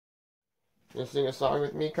You sing a song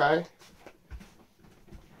with me, Kai?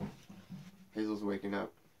 Hazel's waking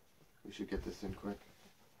up. We should get this in quick.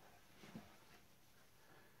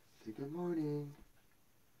 Say good morning.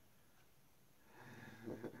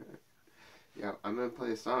 Yeah, I'm gonna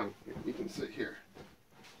play a song. You can sit here.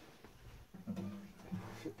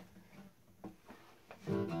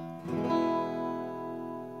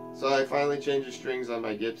 So I finally changed the strings on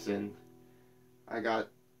my Gibson. I got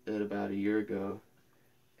it about a year ago,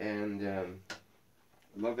 and I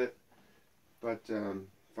love it. But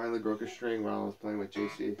finally broke a string while I was playing with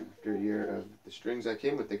JC after a year of the strings that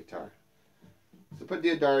came with the guitar. So put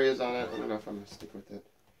the Adarias on it. I don't know if I'm gonna stick with it.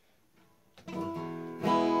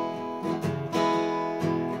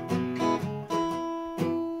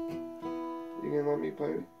 You gonna let me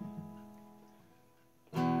play?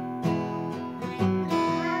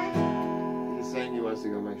 He's saying he wants to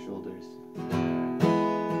go on my shoulders.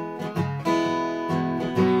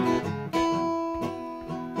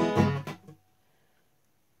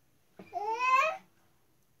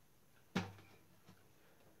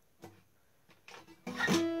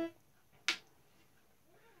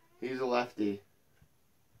 He's a lefty.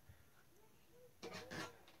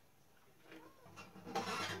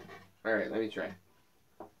 Alright, let me try.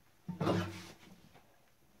 So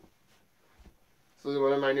this is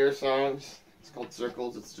one of my newer songs. It's called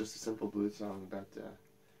Circles. It's just a simple blues song about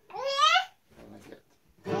I like it.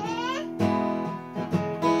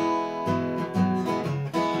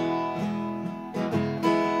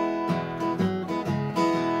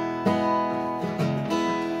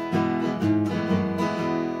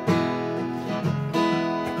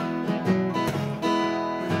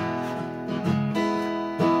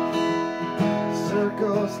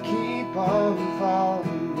 Circles keep on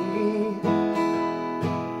following me.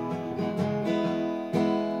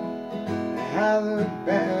 I look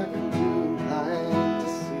back and do like to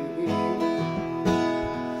see.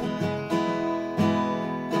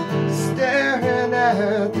 Staring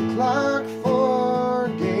at the clock for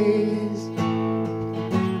days.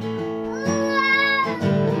 I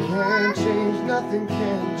can't change, nothing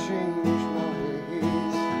can change my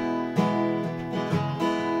ways.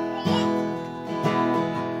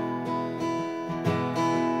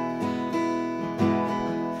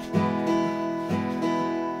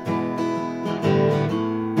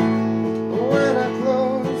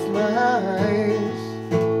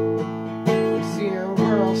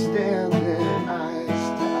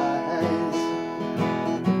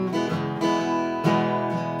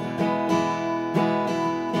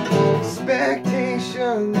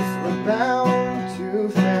 Expectations were bound to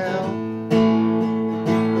fail.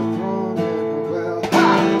 We're thrown in a well.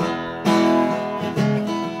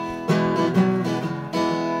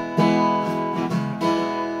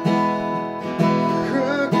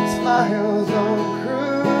 Crooked smiles on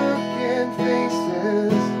crooked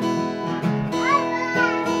faces.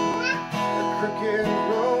 A crooked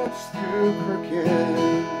roads through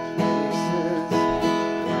crooked places.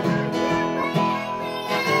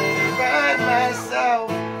 Myself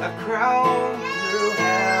a crown through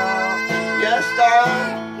hell. Yes,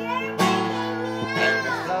 darling. And I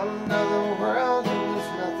found another world and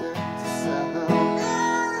there's nothing to sell.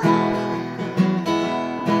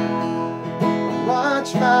 Watch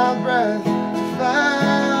my breath to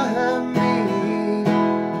find me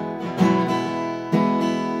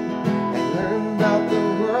and learn about the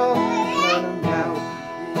world, learn about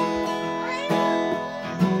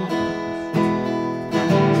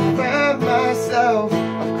myself,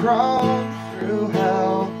 I've crawled through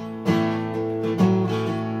hell.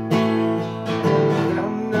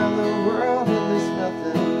 Found another world and there's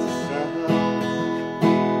nothing to sell.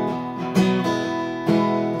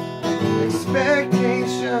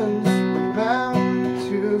 Expectations were bound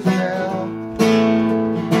to fail.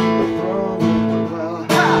 We're thrown in the well.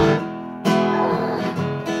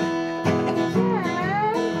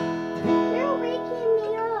 You're waking me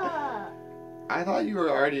up. I thought you were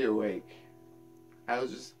already awake. I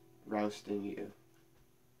was just rousting you.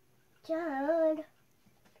 Dad,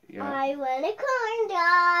 Yeah. I want a corn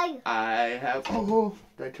dog. I have. Oh,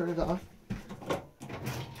 did I turn it off?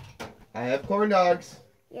 I have corn dogs.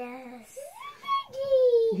 Yes.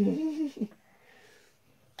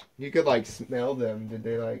 You could like smell them. Did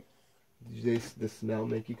the smell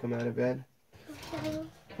make you come out of bed? It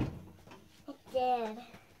did.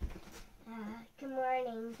 Good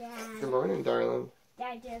morning, Dad. Good morning, darling.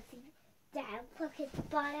 Dad, Dad, look at the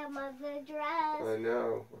bottom of the dress. I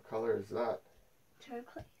know. What color is that?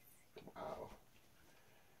 Turquoise. Wow.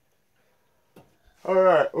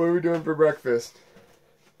 Alright, what are we doing for breakfast?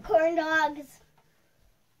 Corn dogs.